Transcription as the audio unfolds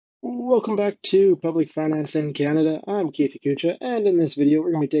Welcome back to Public Finance in Canada. I'm Keith Akucha, and in this video,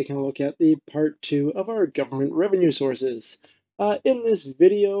 we're going to be taking a look at the part 2 of our government revenue sources. In this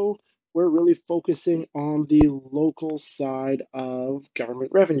video, we're really focusing on the local side of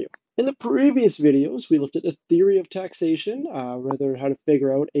government revenue. In the previous videos, we looked at the theory of taxation, rather how to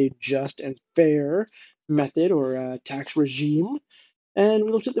figure out a just and fair method or tax regime, and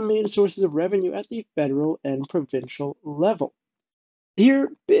we looked at the main sources of revenue at the federal and provincial level.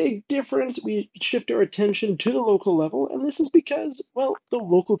 Here, big difference, we shift our attention to the local level, and this is because, well, the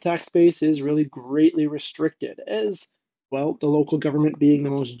local tax base is really greatly restricted, as, well, the local government being the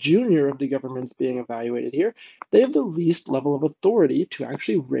most junior of the governments being evaluated here, they have the least level of authority to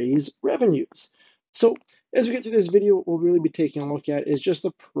actually raise revenues. So, as we get through this video, what we'll really be taking a look at is just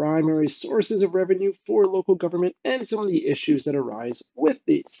the primary sources of revenue for local government and some of the issues that arise with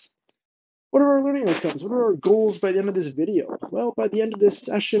these. What are our learning outcomes? What are our goals by the end of this video? Well, by the end of this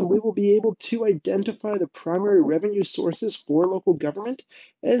session, we will be able to identify the primary revenue sources for local government,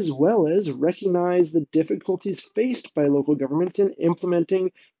 as well as recognize the difficulties faced by local governments in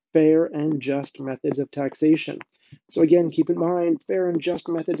implementing fair and just methods of taxation. So again, keep in mind, fair and just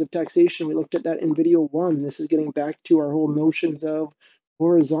methods of taxation, we looked at that in video 1. This is getting back to our whole notions of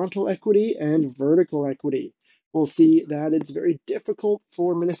horizontal equity and vertical equity. We'll see that it's very difficult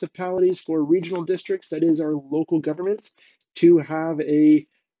for municipalities, for regional districts, that is our local governments, to have a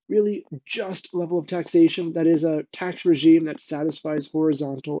really just level of taxation, that is a tax regime that satisfies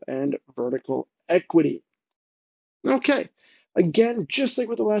horizontal and vertical equity. Okay, again, just like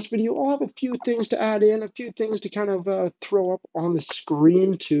with the last video, I'll have a few things to add in, a few things to kind of throw up on the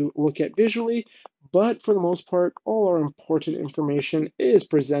screen to look at visually, but for the most part, all our important information is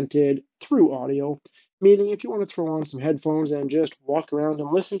presented through audio, meaning if you want to throw on some headphones and just walk around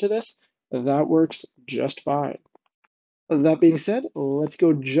and listen to this, that works just fine. That being said, let's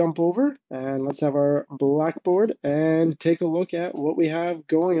go jump over and let's have our Blackboard and take a look at what we have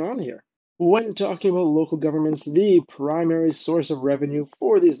going on here. When talking about local governments, the primary source of revenue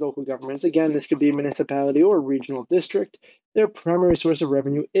for these local governments, again, this could be a municipality or regional district, their primary source of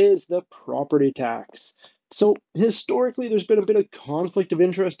revenue is the property tax. So historically, there's been a bit of conflict of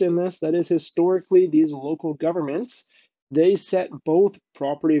interest in this. That is, historically, these local governments, they set both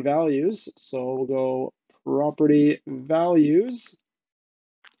property values. So we'll go property values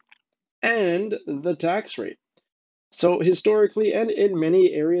and the tax rate. So historically, and in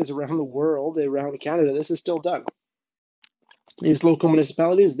many areas around the world, around Canada, this is still done. These local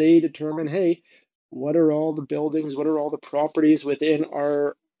municipalities, they determine, hey, what are all the buildings, what are all the properties within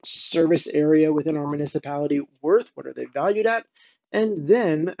our service area, within our municipality worth? What are they valued at? And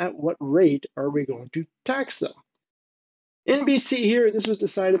then at what rate are we going to tax them? In BC here, this was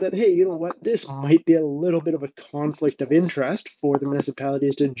decided that, hey, you know what, this might be a little bit of a conflict of interest for the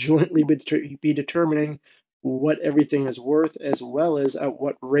municipalities to jointly be determining what everything is worth, as well as at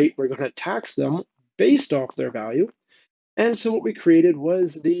what rate we're going to tax them based off their value. And so what we created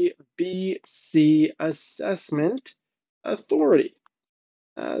was the BC Assessment Authority.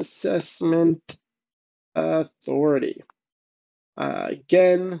 Assessment Authority.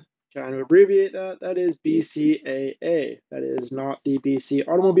 Again, trying to abbreviate that, that is BCAA. That is not the BC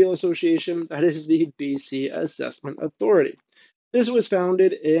Automobile Association, that is the BC Assessment Authority. This was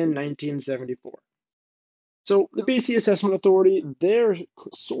founded in 1974. So the BC Assessment Authority, their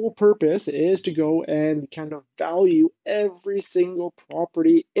sole purpose is to go and kind of value every single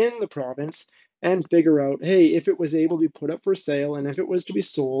property in the province and figure out, hey, if it was able to be put up for sale and if it was to be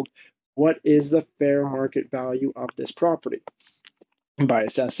sold, what is the fair market value of this property? And by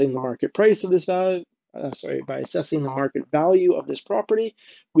assessing the market price of this value, by assessing the market value of this property,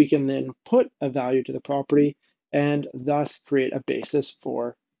 we can then put a value to the property and thus create a basis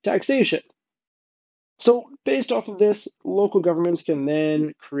for taxation. So based off of this, local governments can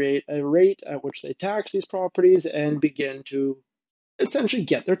then create a rate at which they tax these properties and begin to essentially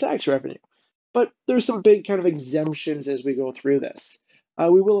get their tax revenue. But there's some big kind of exemptions as we go through this.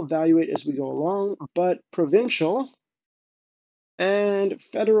 We will evaluate as we go along, but provincial and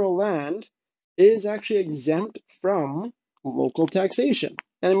federal land is actually exempt from local taxation.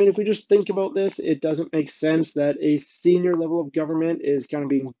 And I mean, if we just think about this, it doesn't make sense that a senior level of government is kind of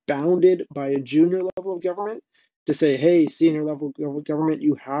being bounded by a junior level of government to say, hey, senior level of government,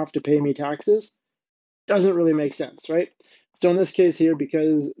 you have to pay me taxes. Doesn't really make sense, right? So in this case here,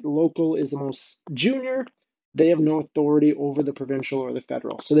 because local is the most junior, they have no authority over the provincial or the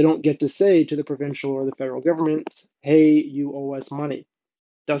federal. So they don't get to say to the provincial or the federal government, hey, you owe us money.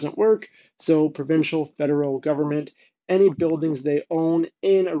 Doesn't work. So provincial, federal government, any buildings they own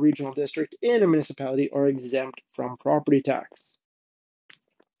in a regional district, in a municipality, are exempt from property tax.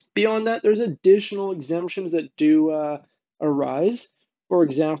 Beyond that, there's additional exemptions that do arise. For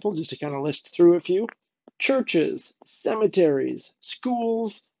example, just to kind of list through a few, churches, cemeteries,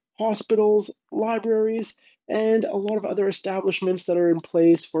 schools, hospitals, libraries, and a lot of other establishments that are in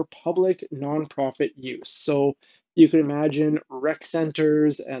place for public nonprofit use. So you can imagine rec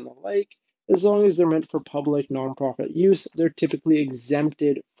centers and the like. As long as they're meant for public nonprofit use, they're typically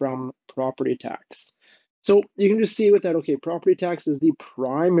exempted from property tax. So you can just see with that, okay, property tax is the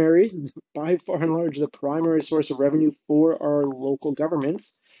primary, by far and large, the primary source of revenue for our local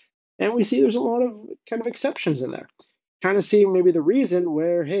governments. And we see there's a lot of kind of exceptions in there. Kind of see maybe the reason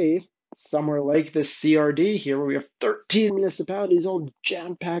where, hey, somewhere like the CRD here, where we have 13 municipalities all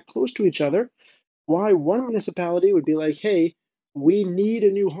jam packed close to each other, why one municipality would be like, hey, we need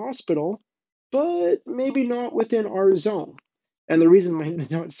a new hospital, but maybe not within our zone. And the reason might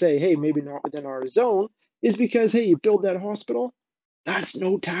not say, hey, maybe not within our zone, is because, hey, you build that hospital, that's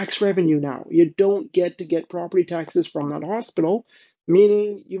no tax revenue now. You don't get to get property taxes from that hospital,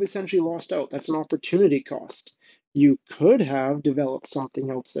 meaning you've essentially lost out. That's an opportunity cost. You could have developed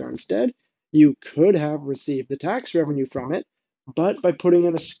something else there instead. You could have received the tax revenue from it, but by putting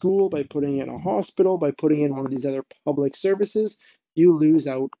in a school, by putting in a hospital, by putting in one of these other public services, you lose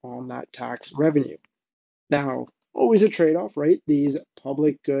out on that tax revenue. Now, always a trade off, right? These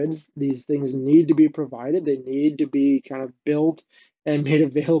public goods, these things need to be provided, they need to be kind of built and made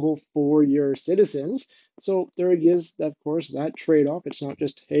available for your citizens. So there is, of course, that trade off. It's not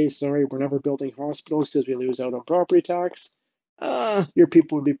just, hey, sorry, we're never building hospitals because we lose out on property tax. Your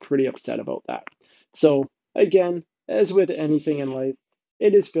people would be pretty upset about that. So, again, as with anything in life,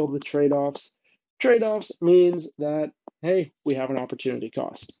 it is filled with trade offs. Trade offs means that, hey, we have an opportunity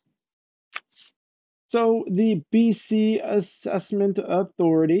cost. So the BC Assessment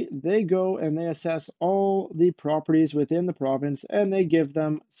Authority, they go and they assess all the properties within the province and they give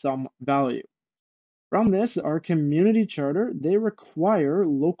them some value. From this, our community charter, they require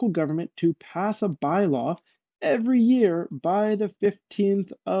local government to pass a bylaw every year by the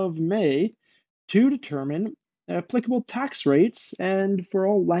 15th of May to determine applicable tax rates and for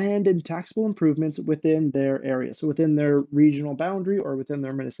all land and taxable improvements within their area, so within their regional boundary or within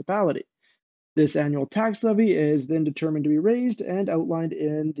their municipality. This annual tax levy is then determined to be raised and outlined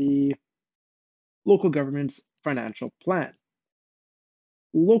in the local government's financial plan.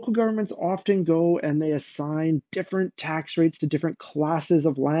 Local governments often go and they assign different tax rates to different classes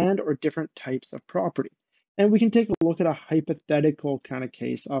of land or different types of property. And we can take a look at a hypothetical kind of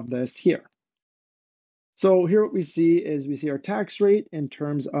case of this here. So here what we see is we see our tax rate in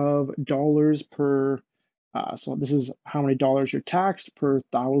terms of dollars per, so this is how many dollars you're taxed per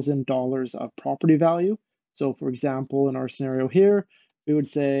 $1,000 of property value. So for example, in our scenario here, we would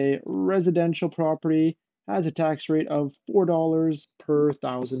say residential property has a tax rate of $4 per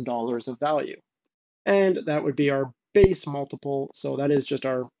 $1,000 of value. And that would be our base multiple. So that is just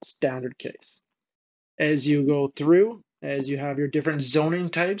our standard case. As you go through, as you have your different zoning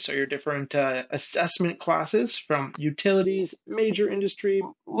types or your different assessment classes from utilities, major industry,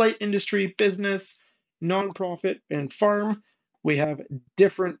 light industry, business, nonprofit, and farm, we have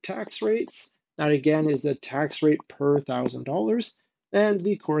different tax rates. That again is the tax rate per $1,000 and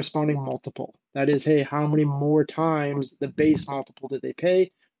the corresponding multiple. That is, hey, how many more times the base multiple did they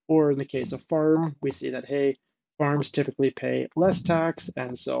pay? Or in the case of farm, we see that, hey, farms typically pay less tax,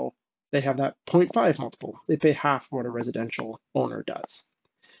 and so they have that 0.5 multiple. They pay half what a residential owner does.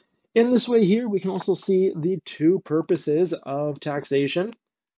 In this way here, we can also see the two purposes of taxation,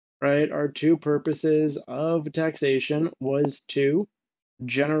 right? Our two purposes of taxation was to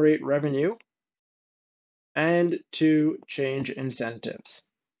generate revenue and to change incentives.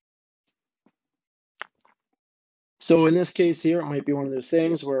 So in this case here, it might be one of those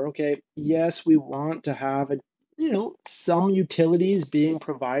things where, okay, yes, we want to have some utilities being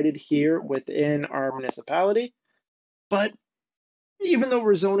provided here within our municipality, but even though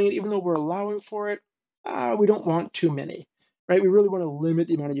we're zoning it, even though we're allowing for it, we don't want too many, right? We really want to limit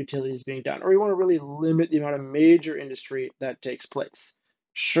the amount of utilities being done, or we want to really limit the amount of major industry that takes place.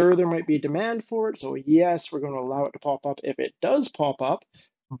 Sure, there might be demand for it, so yes, we're going to allow it to pop up if it does pop up.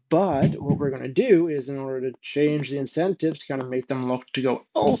 But what we're going to do is, in order to change the incentives to kind of make them look to go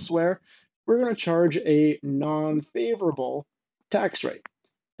elsewhere, we're going to charge a non-favorable tax rate.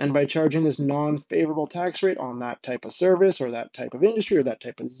 And by charging this non-favorable tax rate on that type of service or that type of industry or that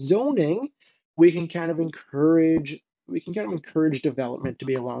type of zoning, we can kind of encourage development to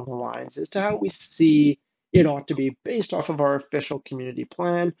be along the lines as to how we see it ought to be based off of our official community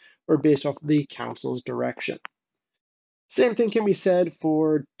plan or based off the council's direction. Same thing can be said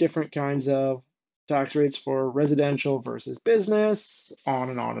for different kinds of tax rates for residential versus business, on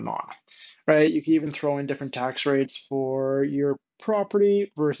and on and on, right? You can even throw in different tax rates for your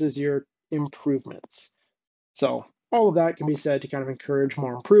property versus your improvements. So all of that can be said to kind of encourage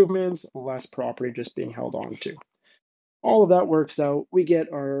more improvements, less property just being held on to. All of that works out. We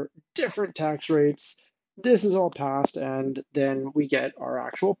get our different tax rates. This is all passed, and then we get our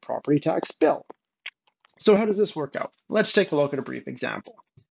actual property tax bill. So how does this work out? Let's take a look at a brief example.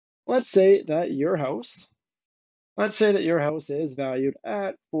 Let's say that your house is valued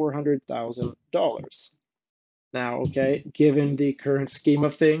at $400,000. Now, okay, given the current scheme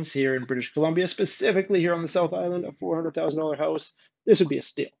of things here in British Columbia, specifically here on the South Island, a $400,000 house, this would be a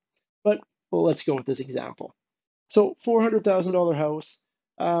steal. But well, let's go with this example. So $400,000 house,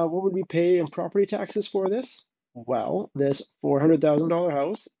 what would we pay in property taxes for this? Well, this $400,000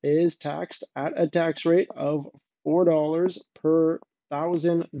 house is taxed at a tax rate of $4 per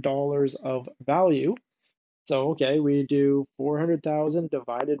 $1,000 of value. So, okay, we do 400,000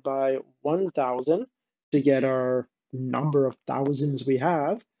 divided by 1,000 to get our number of thousands we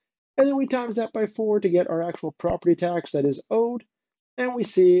have. And then we times that by 4 to get our actual property tax that is owed. And we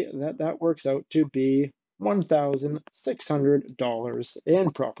see that that works out to be $1,600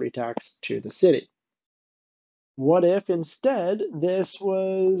 in property tax to the city. What if instead this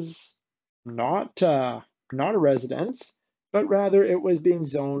was not a residence, but rather it was being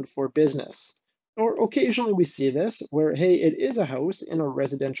zoned for business? Or occasionally we see this where, hey, it is a house in a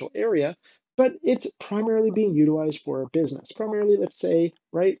residential area, but it's primarily being utilized for a business. Primarily, let's say,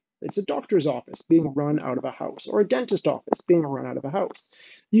 right, it's a doctor's office being run out of a house, or a dentist office being run out of a house.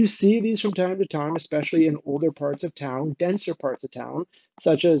 You see these from time to time, especially in older parts of town, denser parts of town,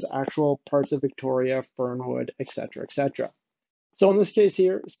 such as actual parts of Victoria, Fernwood, etc., etc. So in this case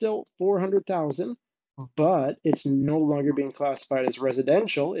here, still 400,000, but it's no longer being classified as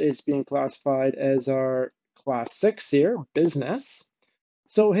residential. It's being classified as our class 6 here, business.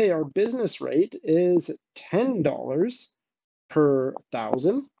 So hey, our business rate is $10 per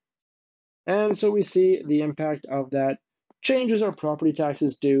thousand. And so we see the impact of that changes our property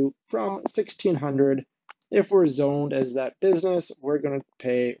taxes due from 1,600. If we're zoned as that business, we're going to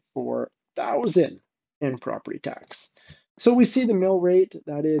pay 4,000 in property tax. So we see the mill rate,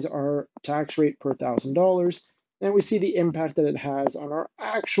 that is our tax rate per $1,000, and we see the impact that it has on our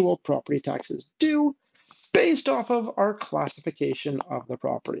actual property taxes due based off of our classification of the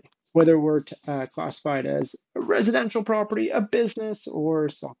property, whether we're classified as a residential property, a business, or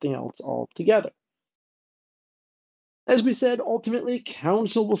something else altogether. As we said, ultimately,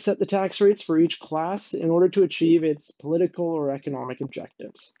 council will set the tax rates for each class in order to achieve its political or economic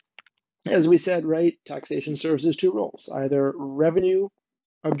objectives. As we said, right, taxation serves as two roles, either revenue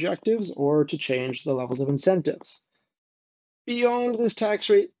objectives or to change the levels of incentives. Beyond this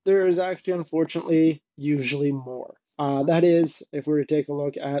tax rate, there is actually, unfortunately, usually more. That is, if we were to take a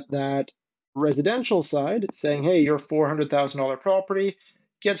look at that residential side, saying, hey, your $400,000 property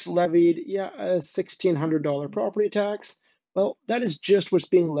gets levied, a $1,600 property tax. Well, that is just what's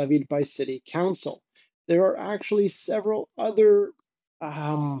being levied by city council. There are actually several other,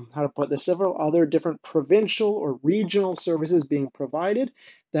 several other different provincial or regional services being provided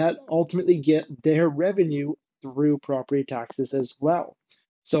that ultimately get their revenue through property taxes as well.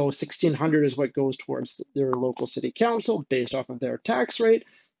 So 1,600 is what goes towards their local city council based off of their tax rate,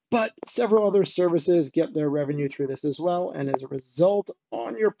 but several other services get their revenue through this as well. And as a result,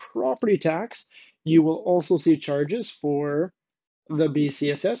 on your property tax, you will also see charges for the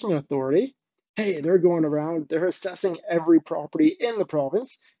BC Assessment Authority. Hey, they're going around, they're assessing every property in the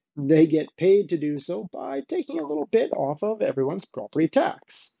province. They get paid to do so by taking a little bit off of everyone's property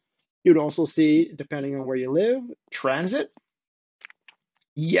tax. You'd also see, depending on where you live, transit.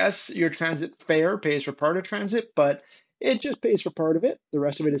 Yes, your transit fare pays for part of transit, but it just pays for part of it. The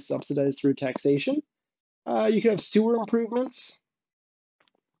rest of it is subsidized through taxation. You can have sewer improvements.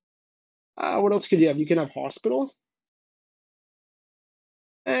 What else could you have? You can have hospital.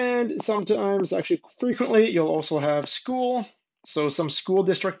 And sometimes, actually frequently, you'll also have school. So some school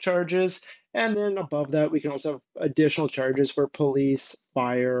district charges. And then above that, we can also have additional charges for police,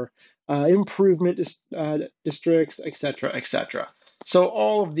 fire, improvement districts, etc., etc. So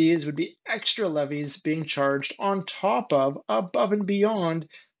all of these would be extra levies being charged on top of, above and beyond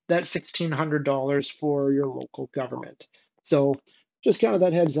that $1,600 for your local government. So just kind of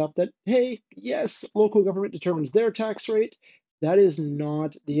that heads up that, hey, yes, local government determines their tax rate. That is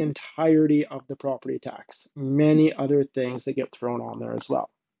not the entirety of the property tax. Many other things that get thrown on there as well.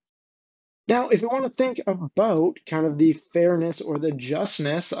 Now, if we want to think about kind of the fairness or the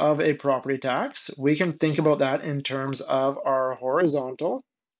justness of a property tax, we can think about that in terms of our horizontal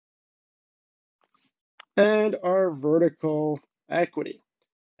and our vertical equity.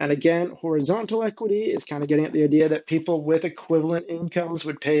 And again, horizontal equity is kind of getting at the idea that people with equivalent incomes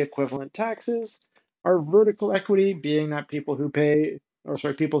would pay equivalent taxes. Our vertical equity being that people who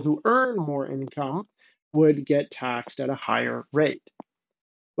people who earn more income would get taxed at a higher rate.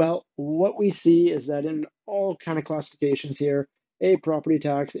 Well, what we see is that in all kind of classifications here, a property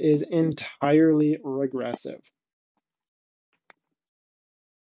tax is entirely regressive.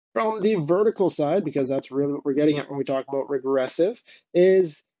 From the vertical side, because that's really what we're getting at when we talk about regressive,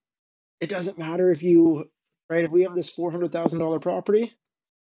 is it doesn't matter if you, right, if we have this $400,000 property,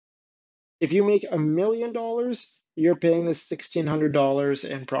 if you make $1 million, you're paying this $1,600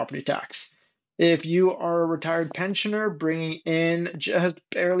 in property tax. If you are a retired pensioner bringing in just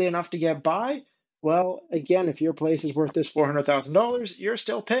barely enough to get by, well, again, if your place is worth this $400,000, you're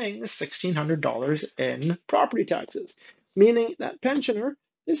still paying this $1,600 in property taxes, meaning that pensioner,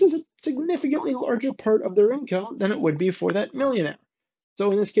 this is a significantly larger part of their income than it would be for that millionaire. So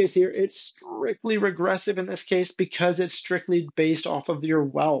in this case here, it's strictly regressive in this case because it's strictly based off of your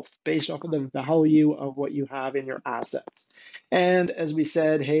wealth, based off of the value of what you have in your assets. And as we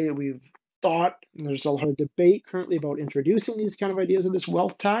said, hey, we've thought, there's a lot of debate currently about introducing these kind of ideas of this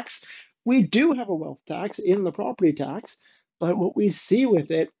wealth tax. We do have a wealth tax in the property tax, but what we see with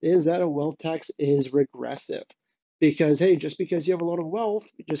it is that a wealth tax is regressive. Because, hey, just because you have a lot of wealth,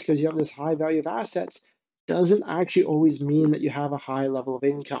 just because you have this high value of assets, doesn't actually always mean that you have a high level of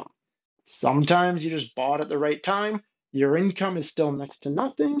income. Sometimes you just bought at the right time, your income is still next to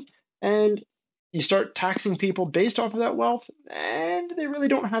nothing, and you start taxing people based off of that wealth, and they really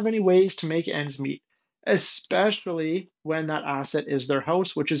don't have any ways to make ends meet, especially when that asset is their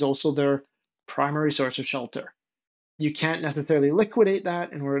house, which is also their primary source of shelter. You can't necessarily liquidate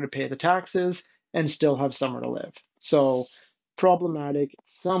that in order to pay the taxes and still have somewhere to live. So, problematic,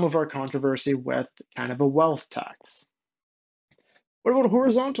 some of our controversy with kind of a wealth tax. What about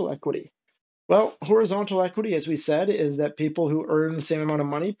horizontal equity? Well, horizontal equity, as we said, is that people who earn the same amount of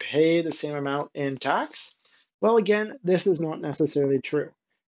money pay the same amount in tax. Well, again, this is not necessarily true.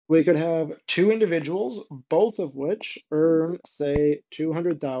 We could have two individuals, both of which earn, say,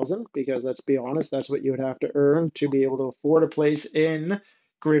 200,000, because let's be honest, that's what you would have to earn to be able to afford a place in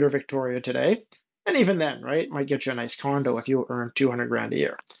Greater Victoria today. And even then, right, might get you a nice condo if you earn 200 grand a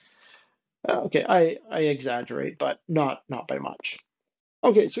year. Okay, I exaggerate, but not by much.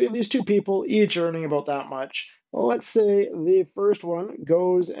 Okay, so we have these two people, each earning about that much. Well, let's say the first one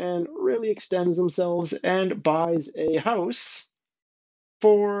goes and really extends themselves and buys a house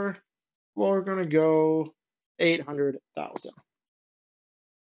for, well, we're gonna go 800,000.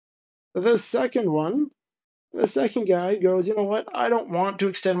 The second one, the second guy goes, you know what? I don't want to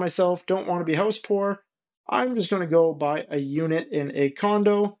extend myself, don't want to be house poor. I'm just gonna go buy a unit in a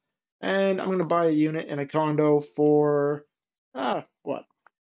condo, and I'm gonna buy a unit in a condo for what,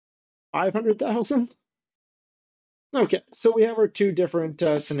 500,000? Okay, so we have our two different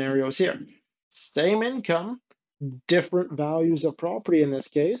scenarios here. Same income, different values of property in this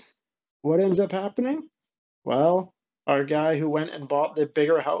case. What ends up happening? Well, our guy who went and bought the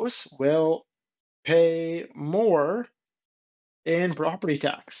bigger house will pay more in property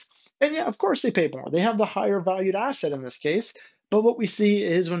tax. And yeah, of course they pay more. They have the higher valued asset in this case. But what we see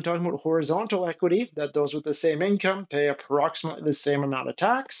is when talking about horizontal equity, that those with the same income pay approximately the same amount of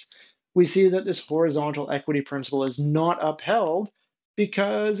tax. We see that this horizontal equity principle is not upheld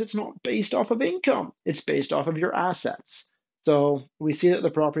because it's not based off of income, it's based off of your assets. So we see that the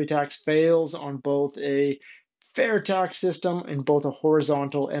property tax fails on both a fair tax system in both a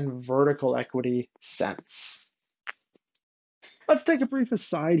horizontal and vertical equity sense. Let's take a brief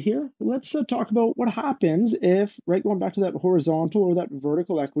aside here. Let's talk about what happens if, right, going back to that horizontal or that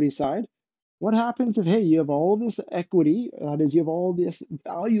vertical equity side, what happens if, hey, you have all this equity, that is, you have all this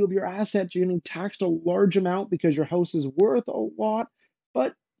value of your assets, you're getting taxed a large amount because your house is worth a lot,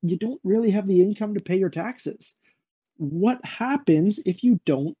 but you don't really have the income to pay your taxes. What happens if you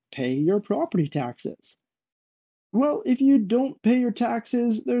don't pay your property taxes? Well, if you don't pay your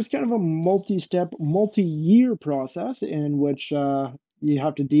taxes, there's kind of a multi-step, multi-year process in which you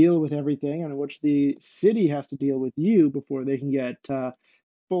have to deal with everything, and in which the city has to deal with you before they can get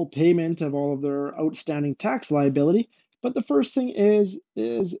full payment of all of their outstanding tax liability. But the first thing is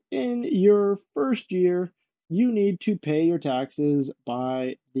in your first year, you need to pay your taxes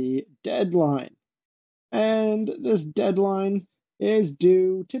by the deadline. And this deadline is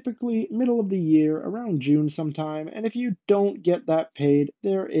due typically middle of the year, around June sometime. And if you don't get that paid,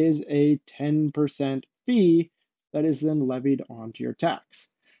 there is a 10% fee that is then levied onto your tax.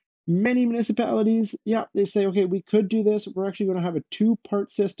 Many municipalities, yeah, they say, okay, we could do this. We're actually going to have a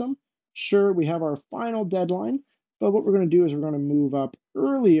two-part system. Sure, we have our final deadline, but what we're going to do is we're going to move up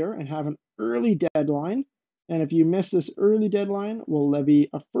earlier and have an early deadline. And if you miss this early deadline, we'll levy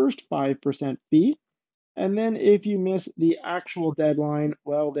a first 5% fee. And then if you miss the actual deadline,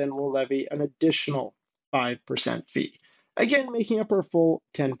 well, then we'll levy an additional 5% fee. Again, making up our full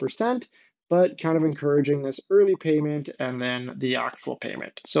 10%, but kind of encouraging this early payment and then the actual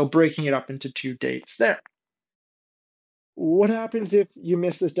payment. So breaking it up into 2 dates there. What happens if you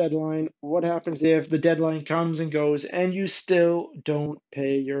miss this deadline? What happens if the deadline comes and goes and you still don't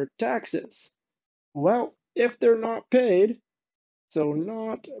pay your taxes? Well, if they're not paid, so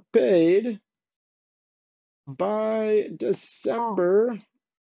not paid by December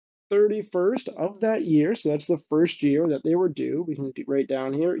 31st of that year, so that's the first year that they were due. We can write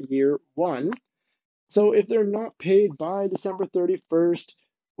down here year one. So if they're not paid by December 31st,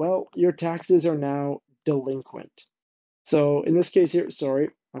 well, your taxes are now delinquent. So in this case here, sorry,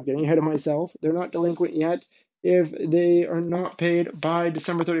 I'm getting ahead of myself. They're not delinquent yet. If they are not paid by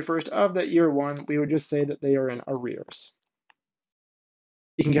December 31st of that year one, we would just say that they are in arrears.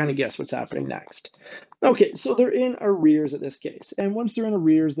 You can kind of guess what's happening next. Okay, so they're in arrears at this case. And once they're in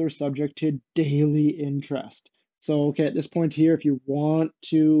arrears, they're subject to daily interest. So, okay, at this point here, if you want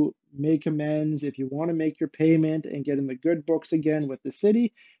to make amends, if you want to make your payment and get in the good books again with the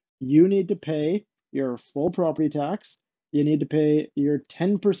city, you need to pay your full property tax, you need to pay your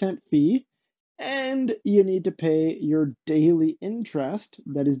 10% fee, and you need to pay your daily interest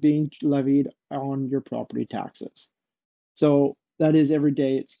that is being levied on your property taxes. So that is every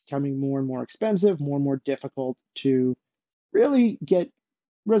day it's becoming more and more expensive, more and more difficult to really get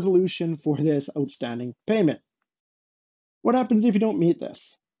resolution for this outstanding payment. What happens if you don't meet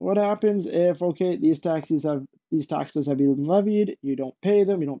this? What happens if, okay, these taxes have been levied, you don't pay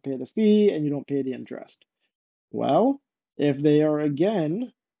them, you don't pay the fee, and you don't pay the interest? Well, if they are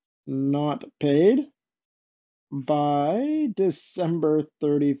again not paid by December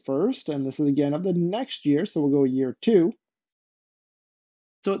 31st, and this is again of the next year, so we'll go year two.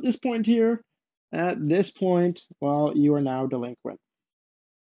 So at this point here, well, you are now delinquent.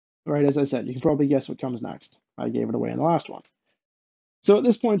 Right, as I said, you can probably guess what comes next. I gave it away in the last one. So at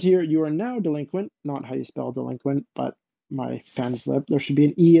this point here, you are now delinquent, not how you spell delinquent, but my pen slip. There should be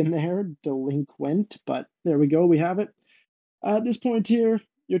an E in there, delinquent, but there we go, we have it. At this point here,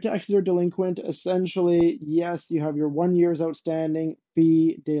 your taxes are delinquent. Essentially, yes, you have your 1 year's outstanding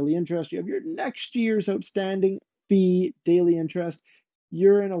fee, daily interest. You have your next year's outstanding fee, daily interest.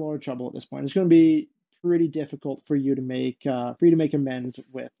 You're in a lot of trouble at this point. It's going to be pretty difficult for you to make amends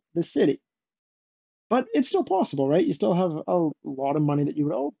with the city. But it's still possible, right? You still have a lot of money that you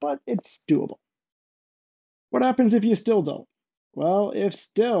would owe, but it's doable. What happens if you still don't? Well, if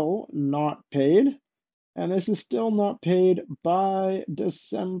still not paid, and this is still not paid by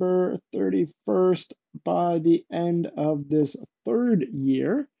December 31st by the end of this third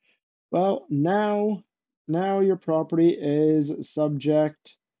year, well, now your property is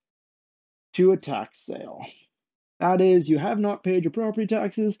subject to a tax sale. That is, you have not paid your property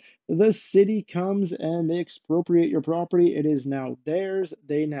taxes. The city comes and they expropriate your property. It is now theirs.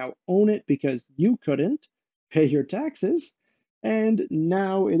 They now own it because you couldn't pay your taxes. And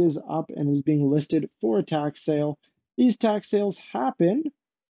now it is up and is being listed for a tax sale. These tax sales happen.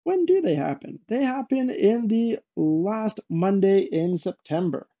 When do they happen? They happen in the last Monday in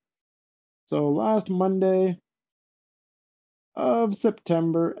September. So, last Monday of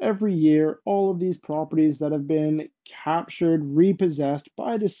September every year, all of these properties that have been captured, repossessed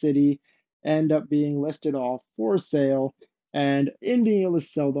by the city, end up being listed off for sale. And in being able to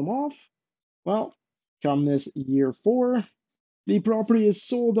sell them off, well, come this year four, the property is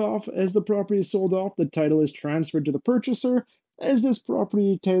sold off. As the property is sold off, the title is transferred to the purchaser. As this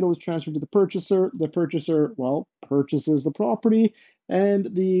property title is transferred to the purchaser, well, purchases the property,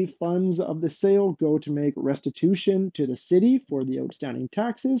 and the funds of the sale go to make restitution to the city for the outstanding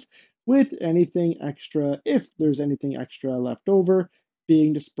taxes, with anything extra, if there's anything extra left over,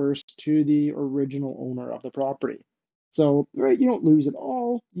 being dispersed to the original owner of the property. So, right, you don't lose it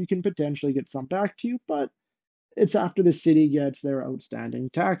all. You can potentially get some back to you, but it's after the city gets their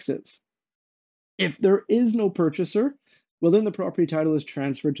outstanding taxes. If there is no purchaser, well, then the property title is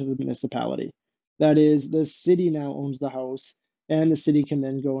transferred to the municipality. That is, the city now owns the house, and the city can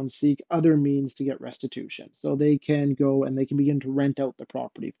then go and seek other means to get restitution. So they can go and they can begin to rent out the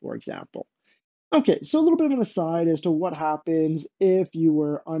property, for example. Okay, so a little bit of an aside as to what happens if you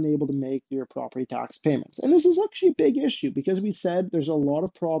were unable to make your property tax payments. And this is actually a big issue because we said there's a lot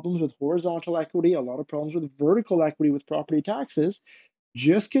of problems with horizontal equity, a lot of problems with vertical equity with property taxes.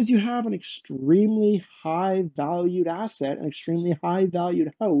 Just because you have an extremely high valued asset, an extremely high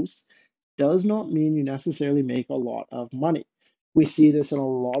valued house, does not mean you necessarily make a lot of money. We see this in a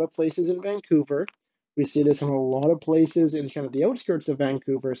lot of places in Vancouver. We see this in a lot of places in kind of the outskirts of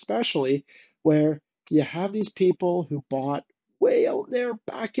Vancouver, especially where you have these people who bought way out there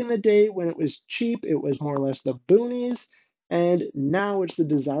back in the day when it was cheap. It was more or less the boonies, and now it's the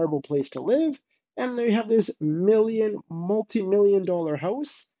desirable place to live, and they have this multi-million dollar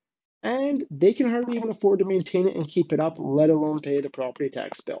house, and they can hardly even afford to maintain it and keep it up, let alone pay the property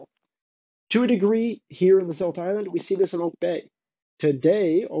tax bill. To a degree, here in the South Island, we see this in Oak Bay.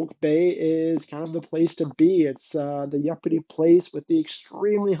 Today, Oak Bay is kind of the place to be. It's the yuppity place with the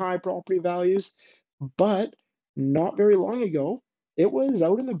extremely high property values, but not very long ago, it was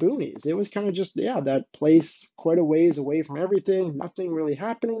out in the boonies. It was kind of just, yeah, that place quite a ways away from everything, nothing really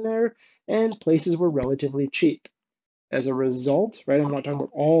happening there, and places were relatively cheap. As a result, right, I'm not talking about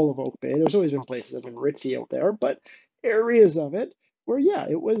all of Oak Bay. There's always been places that have been ritzy out there, but areas of it where, yeah,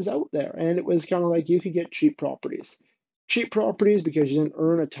 it was out there and it was kind of like you could get cheap properties. Cheap properties because you didn't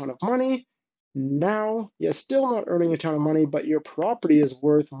earn a ton of money. Now you're still not earning a ton of money, but your property is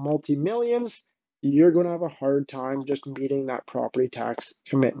worth multi millions. You're going to have a hard time just meeting that property tax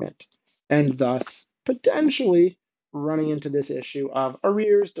commitment, and thus potentially running into this issue of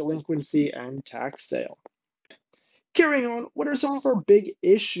arrears, delinquency, and tax sale. Carrying on, what are some of our big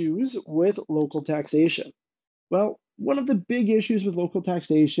issues with local taxation? Well, one of the big issues with local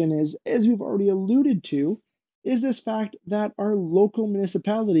taxation is, as we've already alluded to, is this fact that our local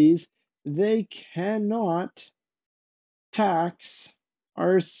municipalities, they cannot tax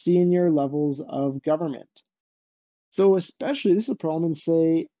our senior levels of government. So especially this is a problem in,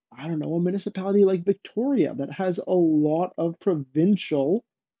 say, I don't know, a municipality like Victoria that has a lot of provincial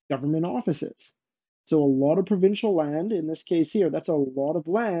government offices. So a lot of provincial land, in this case here, that's a lot of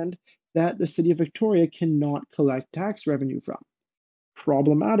land that the city of Victoria cannot collect tax revenue from.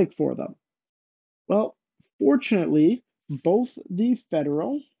 Problematic for them. Well, fortunately, both the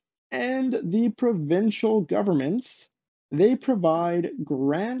federal and the provincial governments, they provide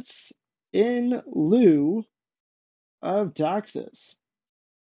grants in lieu of taxes.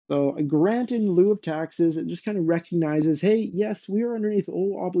 So a grant in lieu of taxes, it just kind of recognizes, hey, yes, we are underneath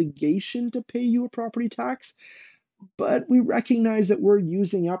no obligation to pay you a property tax, but we recognize that we're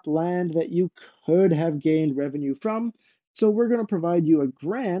using up land that you could have gained revenue from. So we're going to provide you a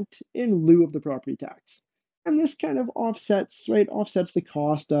grant in lieu of the property tax. And this kind of offsets, right, offsets the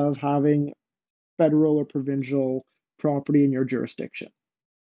cost of having federal or provincial property in your jurisdiction.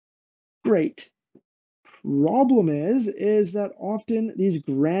 Great. Problem is that often these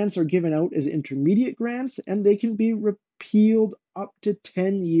grants are given out as intermediate grants and they can be repealed up to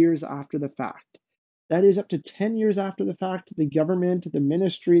 10 years after the fact. That is, up to 10 years after the fact, the government, the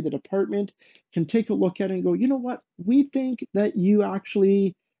ministry, the department can take a look at it and go, you know what, we think that you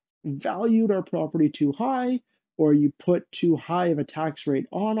actually valued our property too high, or you put too high of a tax rate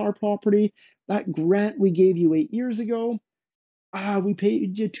on our property. That grant we gave you 8 years ago, we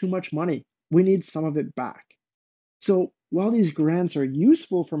paid you too much money. We need some of it back. So while these grants are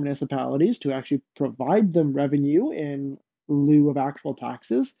useful for municipalities to actually provide them revenue in lieu of actual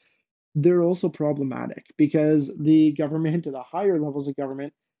taxes, they're also problematic because the government or the higher levels of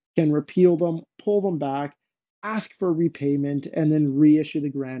government can repeal them, pull them back, ask for repayment, and then reissue the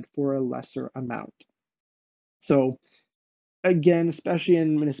grant for a lesser amount. So again, especially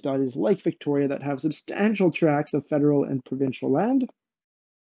in municipalities like Victoria that have substantial tracts of federal and provincial land,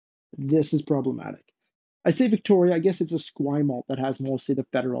 this is problematic. I say Victoria, I guess it's Esquimalt that has mostly the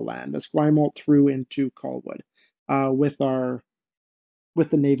federal land. Esquimalt through into Colwood, with our with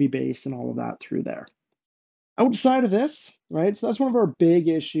the Navy base and all of that through there. Outside of this, right? So that's one of our big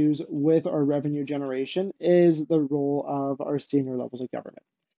issues with our revenue generation is the role of our senior levels of government.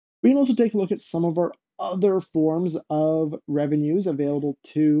 We can also take a look at some of our other forms of revenues available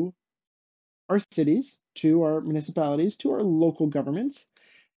to our cities, to our municipalities, to our local governments.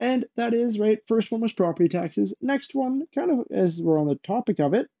 And that is, right, first one was property taxes. Next one, kind of as we're on the topic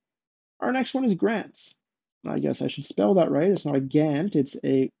of it, our next one is grants. I guess I should spell that right. It's not a Gant, it's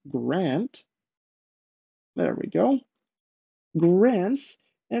a grant. There we go. Grants.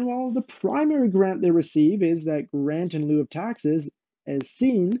 And while the primary grant they receive is that grant in lieu of taxes, as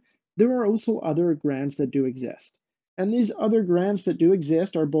seen, there are also other grants that do exist. And these other grants that do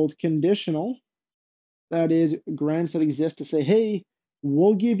exist are both conditional, that is, grants that exist to say, hey,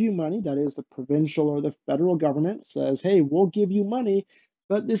 we'll give you money. That is, the provincial or the federal government says, hey, we'll give you money,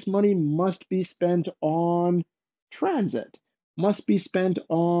 but this money must be spent on transit, must be spent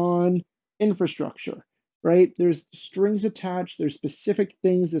on infrastructure, right? There's strings attached, there's specific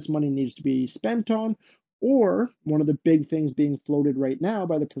things this money needs to be spent on, or one of the big things being floated right now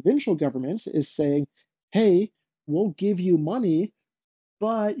by the provincial governments is saying, hey, we'll give you money,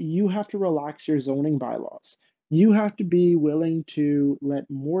 but you have to relax your zoning bylaws. You have to be willing to let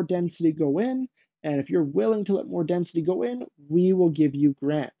more density go in. And if you're willing to let more density go in, we will give you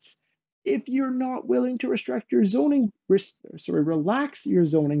grants. If you're not willing to restrict your relax your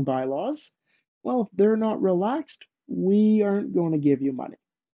zoning bylaws, well, if they're not relaxed, we aren't going to give you money.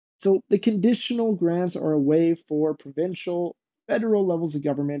 So the conditional grants are a way for provincial, federal levels of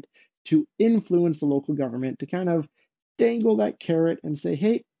government to influence the local government to kind of dangle that carrot and say,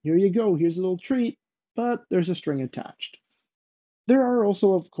 hey, here you go, here's a little treat, but there's a string attached. There are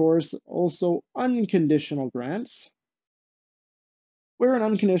also, of course, also unconditional grants, where an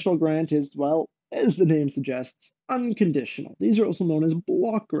unconditional grant is, well, as the name suggests, unconditional. These are also known as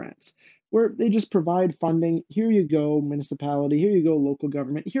block grants, where they just provide funding. Here you go, municipality. Here you go, local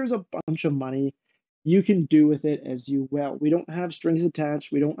government. Here's a bunch of money. You can do with it as you will. We don't have strings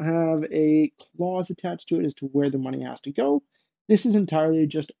attached. We don't have a clause attached to it as to where the money has to go. This is entirely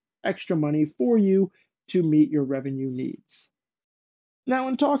just extra money for you to meet your revenue needs. Now,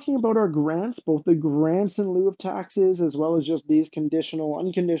 in talking about our grants, both the grants in lieu of taxes as well as just these conditional,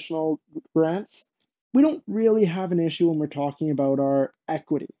 unconditional grants, we don't really have an issue when we're talking about our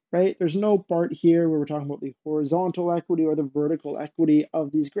equity, right? There's no part here where we're talking about the horizontal equity or the vertical equity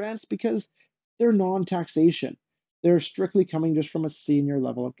of these grants because they're non-taxation. They're strictly coming just from a senior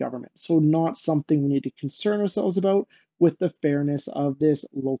level of government. So not something we need to concern ourselves about with the fairness of this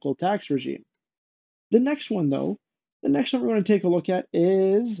local tax regime. The next one, though, the next one we're going to take a look at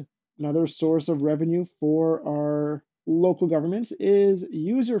is another source of revenue for our local governments is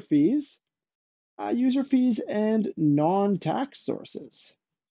user fees and non-tax sources.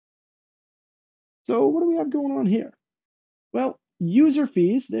 So what do we have going on here? Well, user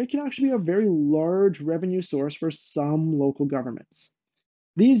fees, they can actually be a very large revenue source for some local governments.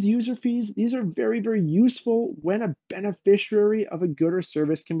 These user fees, these are very, very useful when a beneficiary of a good or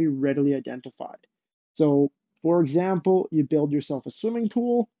service can be readily identified. So, for example, you build yourself a swimming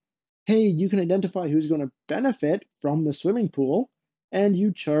pool. Hey, you can identify who's going to benefit from the swimming pool, and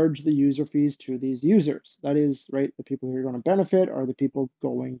you charge the user fees to these users. That is, right, the people who are going to benefit are the people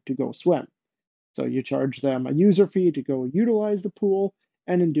going to go swim. So you charge them a user fee to go utilize the pool,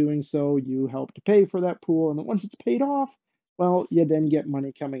 and in doing so, you help to pay for that pool. And then once it's paid off, well, you then get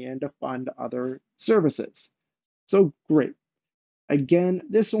money coming in to fund other services. So great. Again,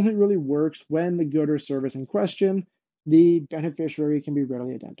 this only really works when the good or service in question, the beneficiary can be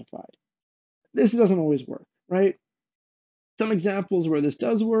readily identified. This doesn't always work, right? Some examples where this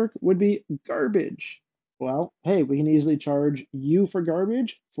does work would be garbage. Well, hey, we can easily charge you for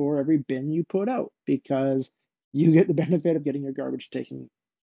garbage for every bin you put out because you get the benefit of getting your garbage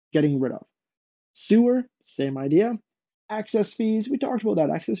getting rid of. Sewer, same idea. Access fees, we talked about that,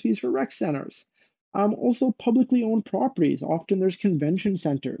 access fees for rec centers. Also, publicly owned properties. Often there's convention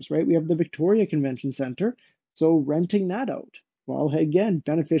centers, right? We have the Victoria Convention Center, so renting that out. Well, again,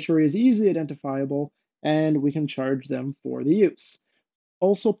 beneficiary is easily identifiable, and we can charge them for the use.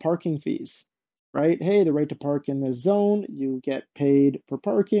 Also, parking fees, right? Hey, the right to park in the zone, you get paid for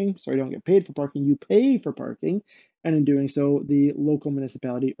parking. Sorry, you don't get paid for parking, you pay for parking. And in doing so, the local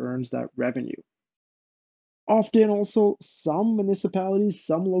municipality earns that revenue. Often, also, some municipalities,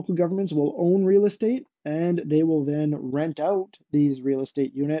 some local governments will own real estate and they will then rent out these real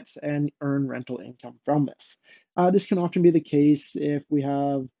estate units and earn rental income from this. This can often be the case if we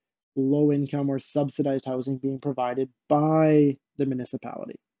have low income or subsidized housing being provided by the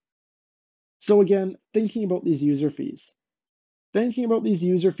municipality. So, again, thinking about these user fees. Thinking about these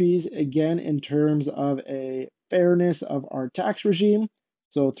user fees, again, in terms of a fairness of our tax regime.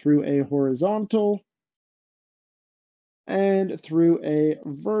 So, through a horizontal and through a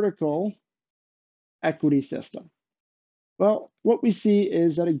vertical equity system. Well, what we see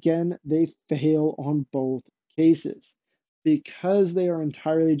is that again, they fail on both cases because they are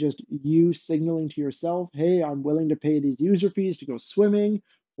entirely just you signaling to yourself, hey, I'm willing to pay these user fees to go swimming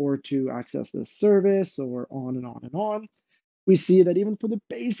or to access this service or on and on and on. We see that even for the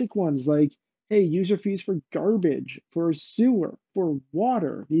basic ones like, hey, user fees for garbage, for sewer, for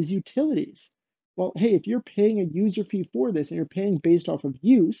water, these utilities. Well, hey, if you're paying a user fee for this and you're paying based off of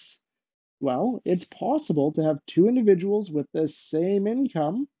use, well, it's possible to have two individuals with the same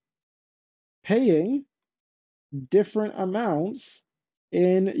income paying different amounts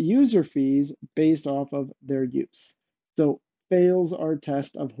in user fees based off of their use. So fails our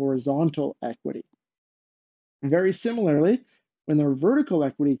test of horizontal equity. Very similarly, in the vertical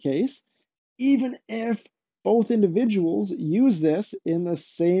equity case, even if both individuals use this in the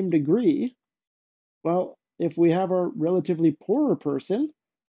same degree. Well, if we have a relatively poorer person,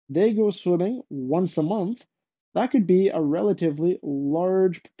 they go swimming once a month, that could be a relatively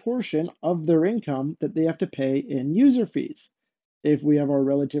large proportion of their income that they have to pay in user fees. If we have a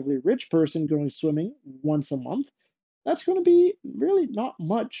relatively rich person going swimming once a month, that's going to be really not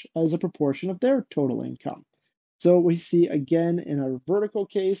much as a proportion of their total income. So we see again in our vertical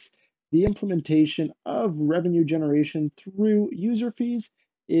case, the implementation of revenue generation through user fees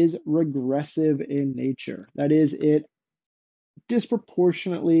is regressive in nature. That is, it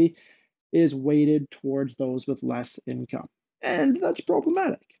disproportionately is weighted towards those with less income. And that's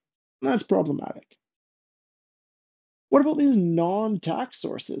problematic. That's problematic. What about these non-tax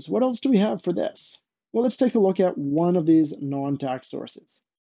sources? What else do we have for this? Well, let's take a look at one of these non-tax sources.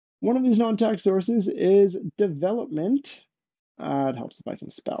 One of these non-tax sources is development. It helps if I can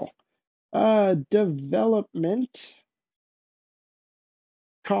spell. Development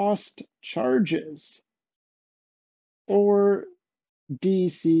cost charges, or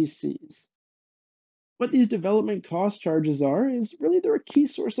DCCs. What these development cost charges are is really they're a key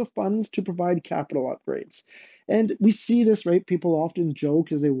source of funds to provide capital upgrades. And we see this, right? People often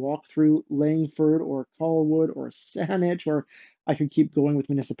joke as they walk through Langford or Colwood or Saanich, or I could keep going with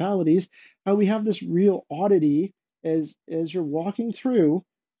municipalities, how we have this real oddity as you're walking through,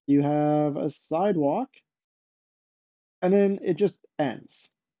 you have a sidewalk and then it just ends.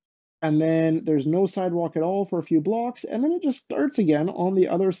 And then there's no sidewalk at all for a few blocks, and then it just starts again on the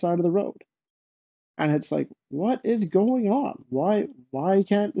other side of the road. And it's like, what is going on? Why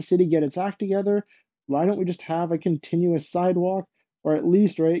can't the city get its act together? Why don't we just have a continuous sidewalk, or at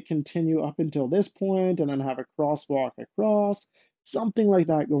least, right, continue up until this point and then have a crosswalk across, something like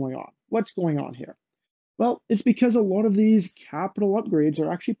that going on? What's going on here? Well, it's because a lot of these capital upgrades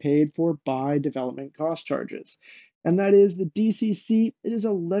are actually paid for by development cost charges. And that is the DCC, it is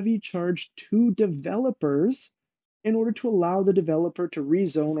a levy charge to developers in order to allow the developer to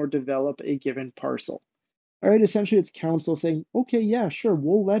rezone or develop a given parcel. All right, essentially it's council saying, okay, yeah, sure,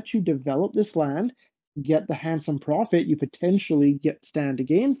 we'll let you develop this land, get the handsome profit you potentially stand to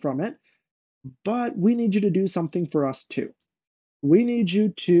gain from it, but we need you to do something for us too. We need you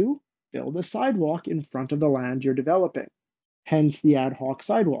to build a sidewalk in front of the land you're developing. Hence the ad hoc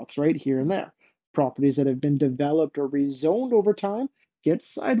sidewalks right here and there. Properties that have been developed or rezoned over time get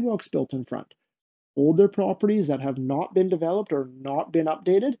sidewalks built in front. Older properties that have not been developed or not been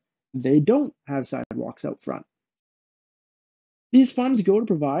updated, they don't have sidewalks out front. These funds go to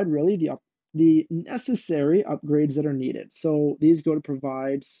provide really the necessary upgrades that are needed. So these go to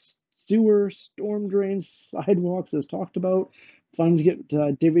provide sewer, storm drains, sidewalks, as talked about. Funds get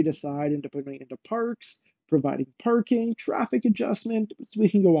divvied aside into putting into parks, providing parking, traffic adjustment. So we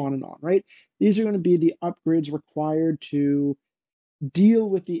can go on and on, right? These are going to be the upgrades required to deal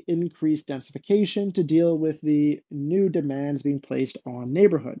with the increased densification, to deal with the new demands being placed on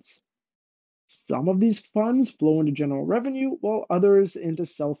neighborhoods. Some of these funds flow into general revenue, while others into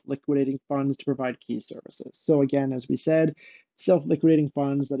self-liquidating funds to provide key services. So again, as we said, self-liquidating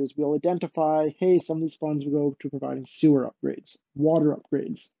funds, that is, we'll identify, hey, some of these funds will go to providing sewer upgrades, water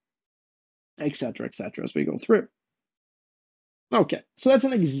upgrades, etc., as we go through. Okay, so that's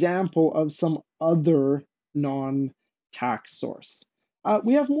an example of some other non-tax source.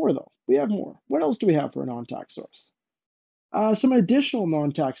 We have more, though. We have more. What else do we have for a non-tax source? Some additional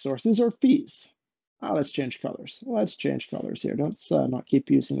non-tax sources are fees. Let's change colors. Let's change colors here. Let's not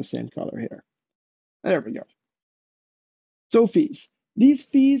keep using the same color here. There we go. So fees. These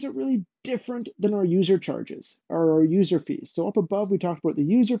fees are really different than our user charges, or our user fees. So up above, we talked about the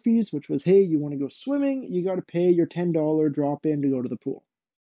user fees, which was, hey, you want to go swimming, you got to pay your $10 drop in to go to the pool.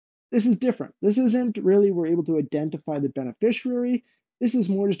 This is different. This isn't really we're able to identify the beneficiary. This is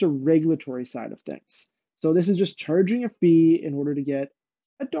more just a regulatory side of things. So this is just charging a fee in order to get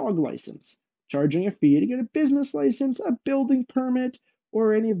a dog license, charging a fee to get a business license, a building permit,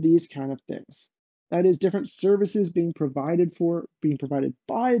 or any of these kind of things. That is different services being provided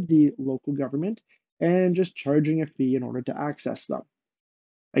by the local government and just charging a fee in order to access them.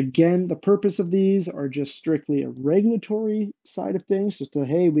 Again, the purpose of these are just strictly a regulatory side of things, just to,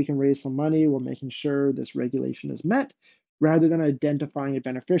 hey, we can raise some money while making sure this regulation is met, rather than identifying a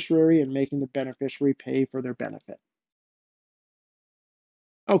beneficiary and making the beneficiary pay for their benefit.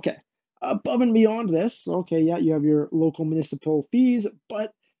 Okay, above and beyond this, okay, yeah, you have your local municipal fees,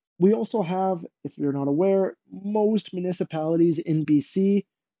 but we also have, if you're not aware, most municipalities in BC,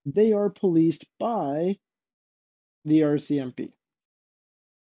 they are policed by the RCMP.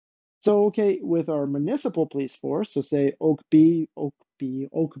 So, okay, with our municipal police force, so say Oak Bay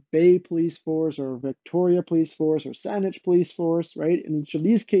Police Force, or Victoria Police Force, or Saanich Police Force, right? In each of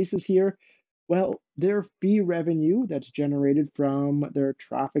these cases here, well, their fee revenue that's generated from their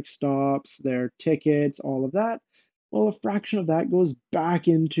traffic stops, their tickets, all of that, well, a fraction of that goes back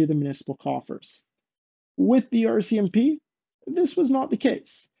into the municipal coffers. With the RCMP, this was not the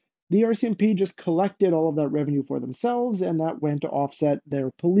case. The RCMP just collected all of that revenue for themselves, and that went to offset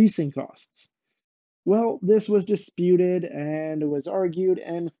their policing costs. Well, this was disputed and it was argued,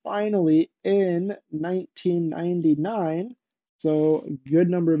 and finally in 1999, so a good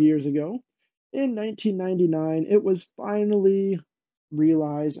number of years ago, in 1999, it was finally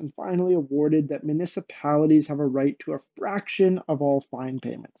realized and finally awarded that municipalities have a right to a fraction of all fine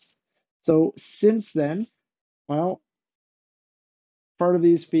payments. So since then, well, part of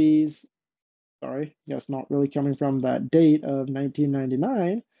these fees, sorry, yes, not really coming from that date of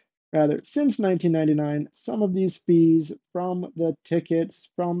 1999. Rather, since 1999, some of these fees from the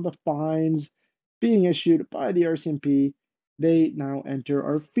tickets, from the fines being issued by the RCMP, they now enter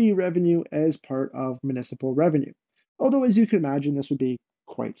our fee revenue as part of municipal revenue. Although, as you can imagine, this would be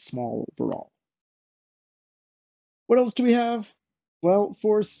quite small overall. What else do we have? Well,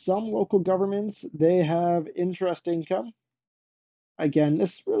 for some local governments, they have interest income. Again,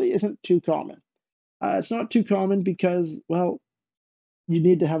 this really isn't too common. It's not too common because, well, you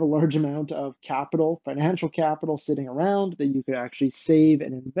need to have a large amount of capital, financial capital sitting around that you could actually save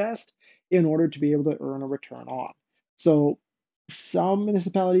and invest in order to be able to earn a return on. So some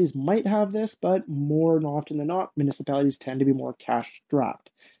municipalities might have this, but more often than not, municipalities tend to be more cash strapped.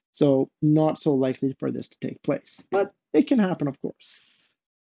 So not so likely for this to take place, but it can happen, of course.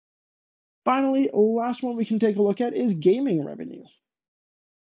 Finally, last one we can take a look at is gaming revenue.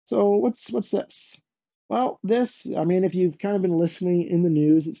 So what's this? Well, this, I mean, if you've kind of been listening in the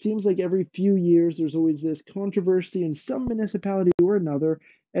news, it seems like every few years there's always this controversy in some municipality or another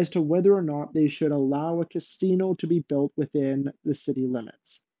as to whether or not they should allow a casino to be built within the city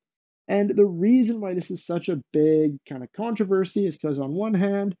limits. And the reason why this is such a big kind of controversy is because, on one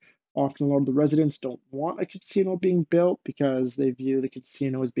hand, often a lot of the residents don't want a casino being built because they view the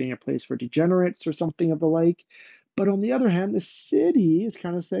casino as being a place for degenerates or something of the like. But on the other hand, the city is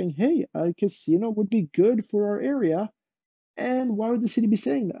kind of saying, hey, a casino would be good for our area. And why would the city be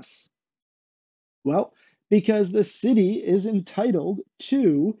saying this? Well, because the city is entitled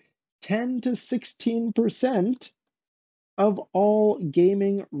to 10 to 16% of all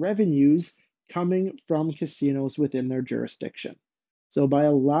gaming revenues coming from casinos within their jurisdiction. So, by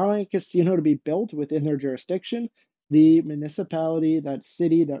allowing a casino to be built within their jurisdiction, the municipality, that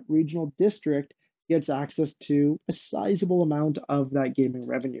city, that regional district gets access to a sizable amount of that gaming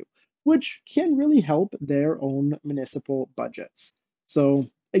revenue, which can really help their own municipal budgets. So,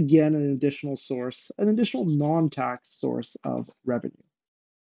 again, an additional source, an additional non tax source of revenue.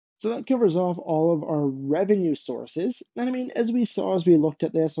 So that covers off all of our revenue sources. And I mean, as we saw as we looked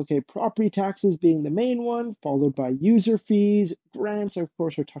at this, okay, property taxes being the main one, followed by user fees, grants, of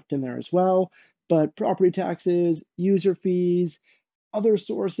course, are tucked in there as well. But property taxes, user fees, other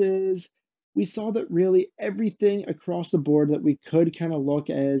sources, we saw that really everything across the board that we could kind of look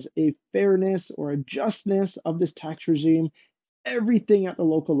as a fairness or a justness of this tax regime, everything at the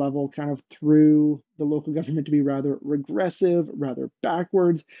local level kind of through the local government to be rather regressive, rather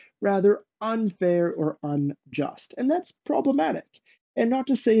backwards, rather unfair or unjust. And that's problematic. And not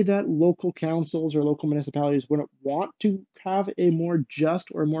to say that local councils or local municipalities wouldn't want to have a more just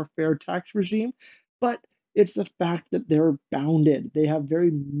or more fair tax regime, but it's the fact that they're bounded. They have very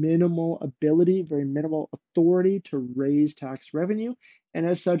minimal ability, very minimal authority to raise tax revenue. And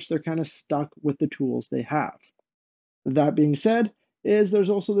as such, they're kind of stuck with the tools they have. That being said, there's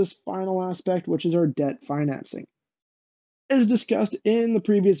also this final aspect, which is our debt financing. As discussed in the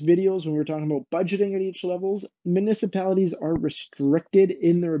previous videos when we were talking about budgeting at each levels, municipalities are restricted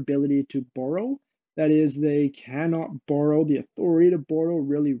in their ability to borrow. That is, they cannot borrow. The authority to borrow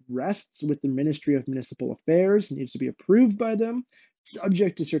really rests with the Ministry of Municipal Affairs, needs to be approved by them,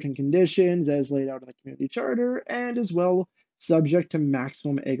 subject to certain conditions as laid out in the community charter, and as well subject to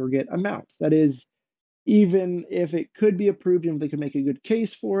maximum aggregate amounts. That is, even if it could be approved and if they could make a good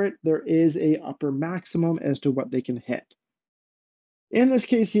case for it, there is a upper maximum as to what they can hit. In this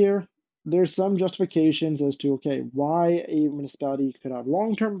case here, there's some justifications as to, okay, why a municipality could have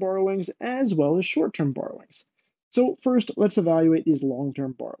long-term borrowings as well as short-term borrowings. So first, let's evaluate these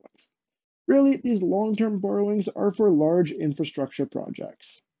long-term borrowings. Really, these long-term borrowings are for large infrastructure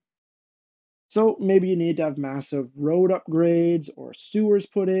projects. So maybe you need to have massive road upgrades or sewers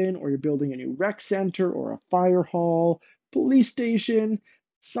put in, or you're building a new rec center or a fire hall, police station.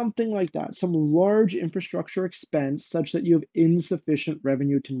 something like that, some large infrastructure expense such that you have insufficient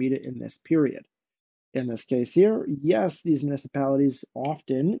revenue to meet it in this period. In this case here, yes, these municipalities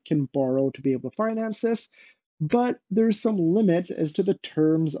often can borrow to be able to finance this, but there's some limits as to the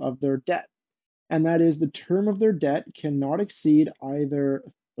terms of their debt. And that is the term of their debt cannot exceed either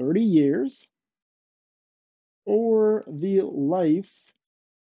 30 years or the life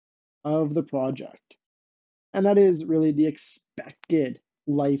of the project. And that is really the expected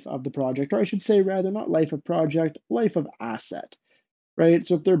life of the project, or I should say, rather, not life of project, life of asset, right?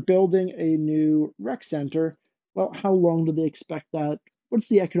 So if they're building a new rec center, well, how long do they expect that? What's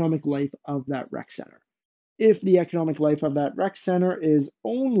the economic life of that rec center? If the economic life of that rec center is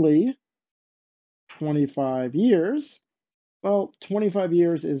only 25 years, well, 25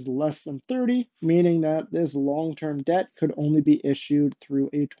 years is less than 30, meaning that this long-term debt could only be issued through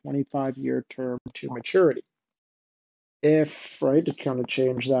a 25-year term to maturity. If, right, to kind of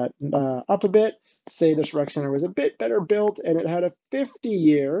change that up a bit, say this rec center was a bit better built and it had a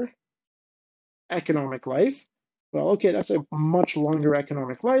 50-year economic life, well, okay, that's a much longer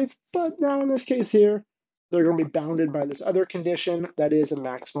economic life, but now in this case here, they're going to be bounded by this other condition that is a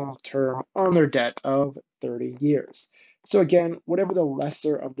maximum term on their debt of 30 years. So again, whatever the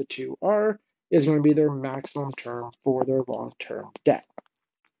lesser of the two are is going to be their maximum term for their long-term debt.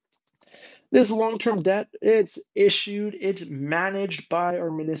 This long-term debt, it's issued, it's managed by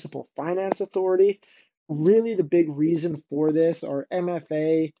our municipal finance authority. Really, the big reason for this are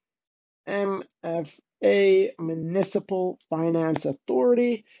MFA, Municipal Finance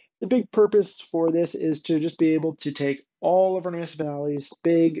Authority. The big purpose for this is to just be able to take all of our municipalities,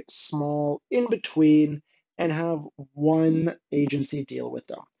 big, small, in between, and have one agency deal with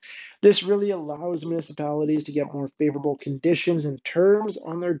them. This really allows municipalities to get more favorable conditions and terms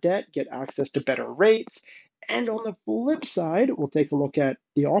on their debt, get access to better rates. And on the flip side, we'll take a look at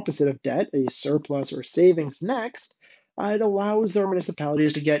the opposite of debt, a surplus or savings next. It allows our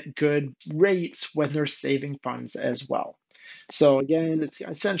municipalities to get good rates when they're saving funds as well. So again, it's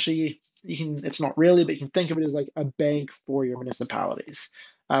essentially, it's not really, but you can think of it as like a bank for your municipalities.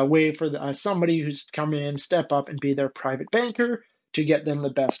 A way for somebody who's come in, step up and be their private banker to get them the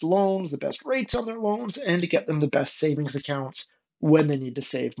best loans, the best rates on their loans, and to get them the best savings accounts when they need to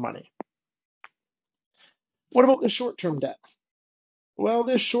save money. What about the short-term debt? Well,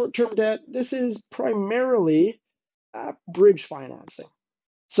 this short-term debt, this is primarily bridge financing.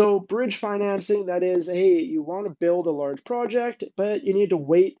 So bridge financing, that is, hey, you want to build a large project, but you need to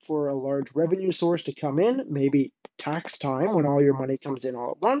wait for a large revenue source to come in, maybe tax time when all your money comes in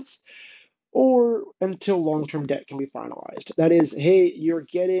all at once, or until long-term debt can be finalized. That is, hey, you're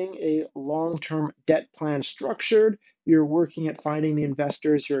getting a long-term debt plan structured, you're working at finding the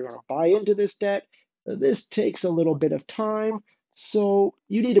investors who are going to buy into this debt. This takes a little bit of time, so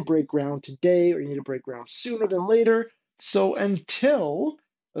you need to break ground today or you need to break ground sooner than later. So until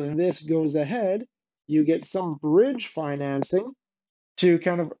this goes ahead, you get some bridge financing to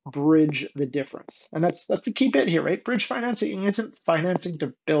kind of bridge the difference. And that's the key bit here, right? Bridge financing isn't financing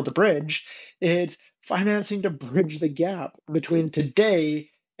to build a bridge, it's financing to bridge the gap between today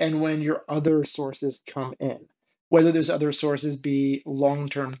and when your other sources come in. Whether those other sources be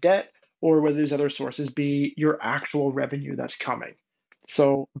long-term debt or whether those other sources be your actual revenue that's coming.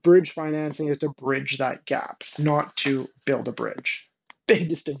 So bridge financing is to bridge that gap, not to build a bridge. Big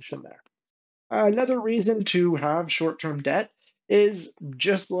distinction there. Another reason to have short-term debt is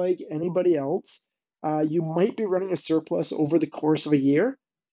just like anybody else, you might be running a surplus over the course of a year,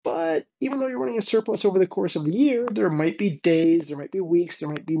 but even though you're running a surplus over the course of the year, there might be days, there might be weeks, there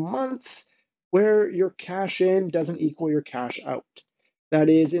might be months where your cash in doesn't equal your cash out. That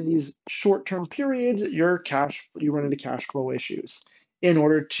is, in these short-term periods, you run into cash flow issues. In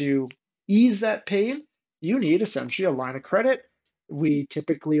order to ease that pain, you need essentially a line of credit. We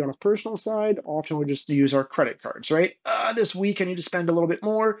typically, on a personal side, often would just use our credit cards, right? This week I need to spend a little bit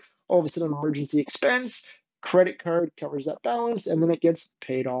more. All of a sudden, an emergency expense, credit card covers that balance, and then it gets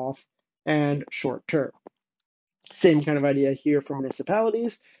paid off and short term. Same kind of idea here for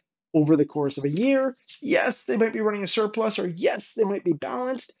municipalities. Over the course of a year, yes, they might be running a surplus, or yes, they might be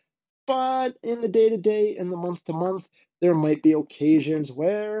balanced, but in the day to day, in the month to month, there might be occasions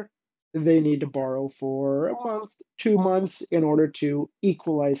where they need to borrow for a month, 2 months in order to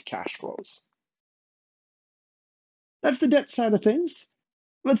equalize cash flows. That's the debt side of things.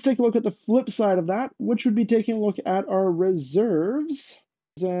 Let's take a look at the flip side of that, which would be taking a look at our reserves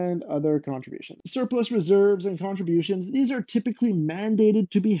and other contributions. Surplus reserves and contributions, these are typically mandated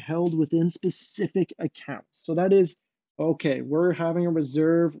to be held within specific accounts. So that is, okay, we're having a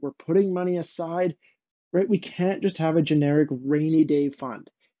reserve, we're putting money aside. right? We can't just have a generic rainy day fund.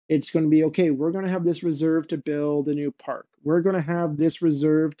 It's going to be okay, we're going to have this reserve to build a new park. We're going to have this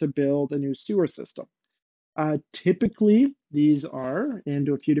reserve to build a new sewer system. Typically, these are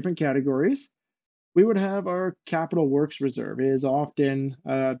into a few different categories. We would have our capital works reserve is often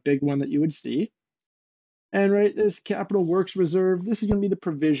a big one that you would see. And right, this capital works reserve, this is going to be the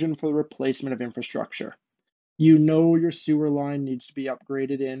provision for the replacement of infrastructure. You know your sewer line needs to be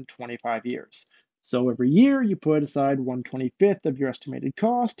upgraded in 25 years. So every year you put aside 1/25th of your estimated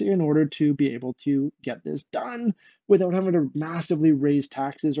cost in order to be able to get this done without having to massively raise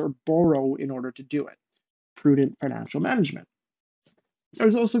taxes or borrow in order to do it. Prudent financial management.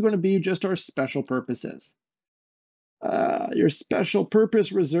 There's also going to be just our special purposes. Your special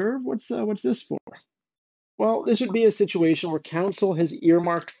purpose reserve, what's this for? Well, this would be a situation where council has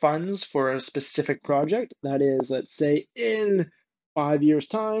earmarked funds for a specific project. That is, let's say in 5 years'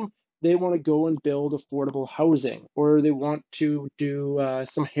 time, they want to go and build affordable housing, or they want to do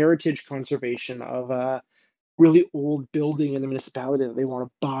some heritage conservation of really old building in the municipality that they want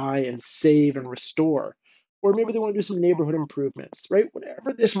to buy and save and restore. Or maybe they want to do some neighborhood improvements, right?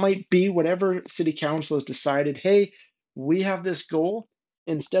 Whatever this might be, whatever city council has decided, hey, we have this goal.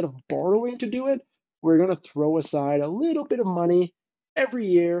 Instead of borrowing to do it, we're going to throw aside a little bit of money every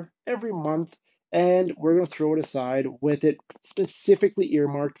year, every month, and we're going to throw it aside with it specifically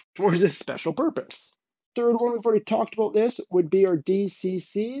earmarked towards a special purpose. Third one, we've already talked about this, would be our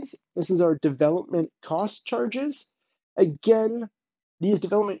DCCs. This is our development cost charges. Again, these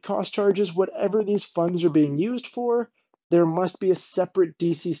development cost charges, whatever these funds are being used for, there must be a separate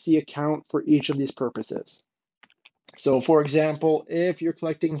DCC account for each of these purposes. So for example, if you're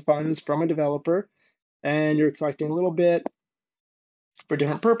collecting funds from a developer and you're collecting a little bit for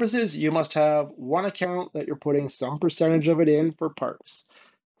different purposes, you must have one account that you're putting some percentage of it in for parks,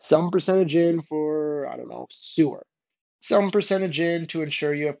 some percentage in for, I don't know, sewer, some percentage in to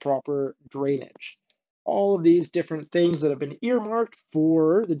ensure you have proper drainage. All of these different things that have been earmarked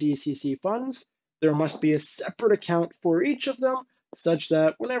for the DCC funds, there must be a separate account for each of them, such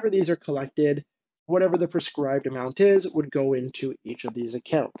that whenever these are collected, whatever the prescribed amount is would go into each of these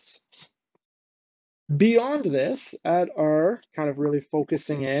accounts. Beyond this, at our kind of really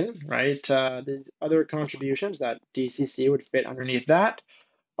focusing in, right, these other contributions that DCC would fit underneath that,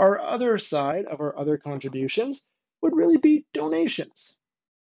 our other side of our other contributions would really be donations.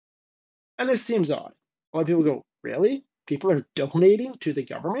 And this seems odd. A lot of people go, really? People are donating to the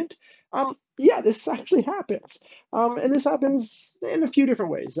government? Yeah, this actually happens. And this happens in a few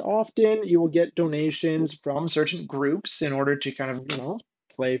different ways. Often you will get donations from certain groups in order to kind of,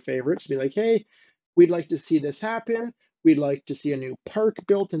 play favorites, be like, hey, we'd like to see this happen. We'd like to see a new park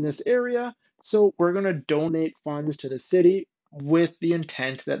built in this area. So we're going to donate funds to the city with the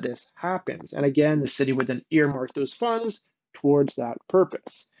intent that this happens. And again, the city would then earmark those funds towards that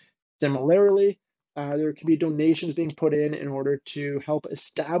purpose. Similarly, there could be donations being put in order to help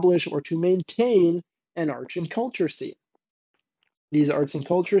establish or to maintain an arts and culture scene. These arts and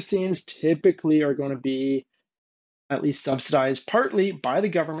culture scenes typically are going to be at least subsidized partly by the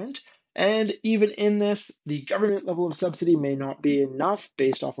government. And even in this, the government level of subsidy may not be enough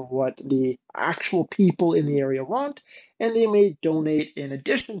based off of what the actual people in the area want. And they may donate in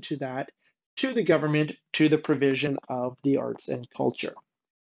addition to that to the government to the provision of the arts and culture.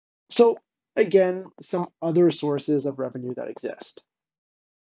 So, again, some other sources of revenue that exist.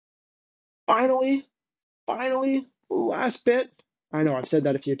 Finally, last bit. I know I've said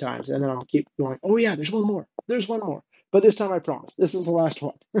that a few times, and then I'll keep going. Oh, yeah, there's one more. There's one more. But this time I promise, this is the last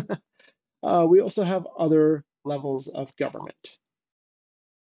one. We also have other levels of government.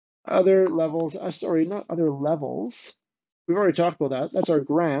 Other levels, sorry, not other levels. We've already talked about that. That's our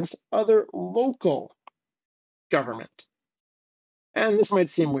grants. Other local government. And this might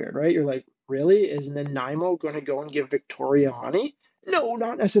seem weird, right? You're like, really? Is Nanaimo going to go and give Victoria money? No,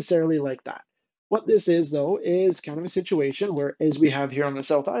 not necessarily like that. What this is, though, is kind of a situation where, as we have here on the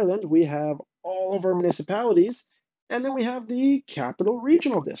South Island, we have all of our municipalities, and then we have the Capital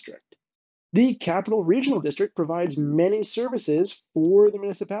Regional District. The Capital Regional District provides many services for the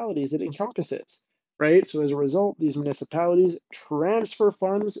municipalities it encompasses, right? So as a result, these municipalities transfer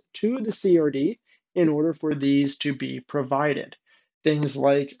funds to the CRD in order for these to be provided. Things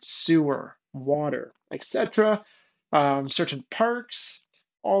like sewer, water, etc., certain parks,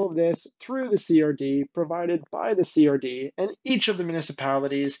 all of this through the CRD, provided by the CRD, and each of the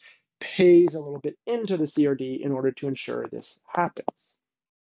municipalities pays a little bit into the CRD in order to ensure this happens.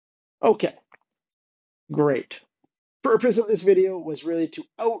 Okay, great. Purpose of this video was really to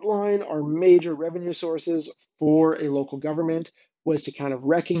outline our major revenue sources for a local government. was to kind of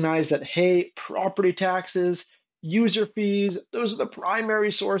recognize that, hey, property taxes, user fees, those are the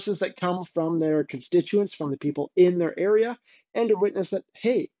primary sources that come from their constituents, from the people in their area, and to witness that,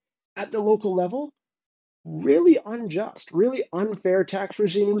 hey, at the local level, really unjust, really unfair tax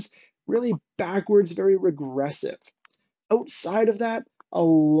regimes, really backwards, very regressive. Outside of that, a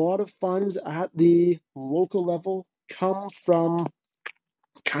lot of funds at the local level come from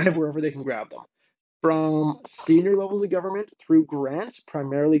kind of wherever they can grab them. From senior levels of government through grants,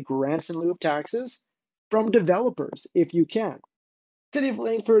 primarily grants in lieu of taxes, from developers, if you can. City of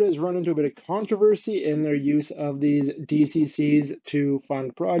Langford has run into a bit of controversy in their use of these DCCs to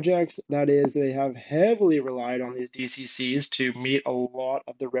fund projects. That is, they have heavily relied on these DCCs to meet a lot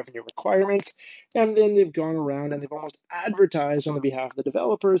of the revenue requirements. And then they've gone around and they've almost advertised on the behalf of the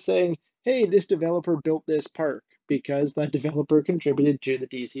developers saying, hey, this developer built this park because that developer contributed to the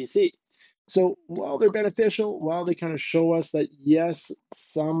DCC. So while they're beneficial, while they kind of show us that yes,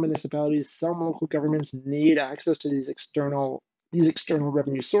 some municipalities, some local governments need access to these external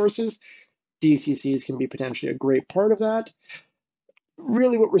revenue sources, DCCs can be potentially a great part of that.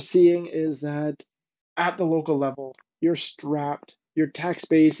 Really, what we're seeing is that at the local level, you're strapped, your tax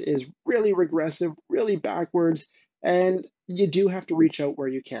base is really regressive, really backwards, and you do have to reach out where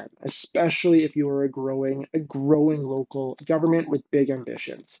you can, especially if you are a growing local government with big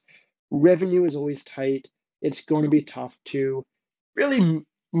ambitions. Revenue is always tight. It's going to be tough to really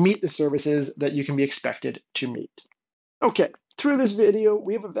meet the services that you can be expected to meet. Okay, through this video,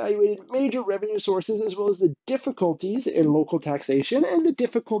 we have evaluated major revenue sources as well as the difficulties in local taxation and the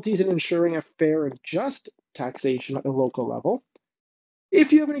difficulties in ensuring a fair and just taxation at the local level.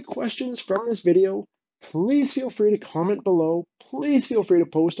 If you have any questions from this video, please feel free to comment below. Please feel free to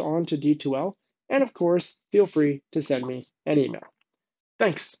post on to D2L. And of course, feel free to send me an email.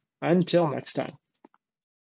 Thanks. Until next time.